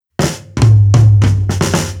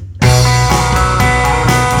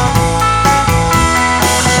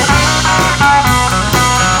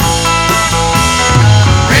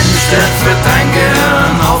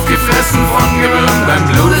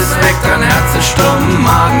stumm,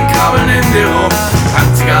 Magen krabbeln in dir rum.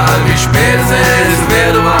 Ganz egal wie spät es ist,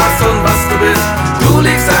 wer du warst und was du bist. Du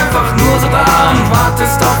liegst einfach nur so da und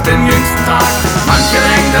wartest auf den jüngsten Tag. Manche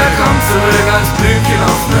denken, er kommt zurück als Blümchen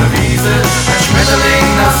auf ner Wiese. Ein Schmetterling,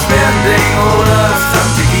 das wär ein Ding oder das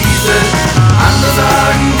Tante Giese. Andere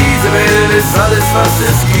sagen, diese Welt ist alles, was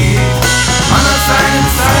es gibt. Man hat seine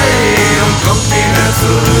Zeit und kommt nie mehr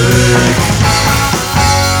zurück.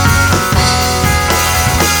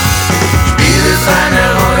 Spielt es eine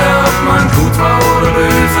Rolle, ob man gut war oder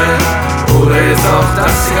böse? Oder ist auch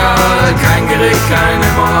das egal? Kein Gericht, keine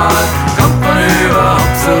Moral. Kommt man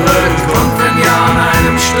überhaupt zurück? Und wenn ja, an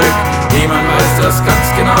einem Stück. Niemand weiß das ganz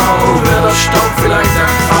genau. Wer das Staub vielleicht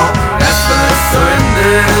ein Frau? Erst wenn es zu Ende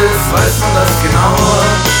ist, weiß man das genauer.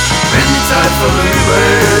 Wenn die Zeit vorüber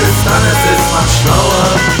ist, dann ist man schlauer.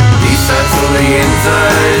 Diesseits oder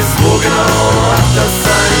jenseits, wo genau hat das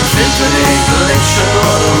sein? Sind wir nicht längst schon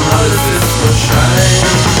dort und alles ist nur Schein?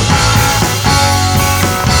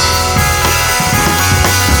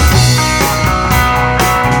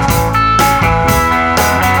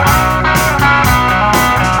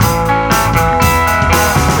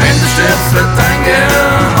 Wird dein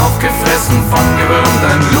Gehirn aufgefressen von Gewürm.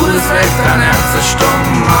 Dein Blut ist weg, dein Herz ist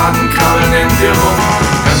stumm, Magen krabbeln in dir rum.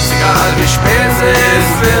 Ganz egal wie spät es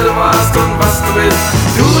ist, wer du warst und was du bist.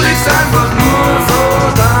 Du liegst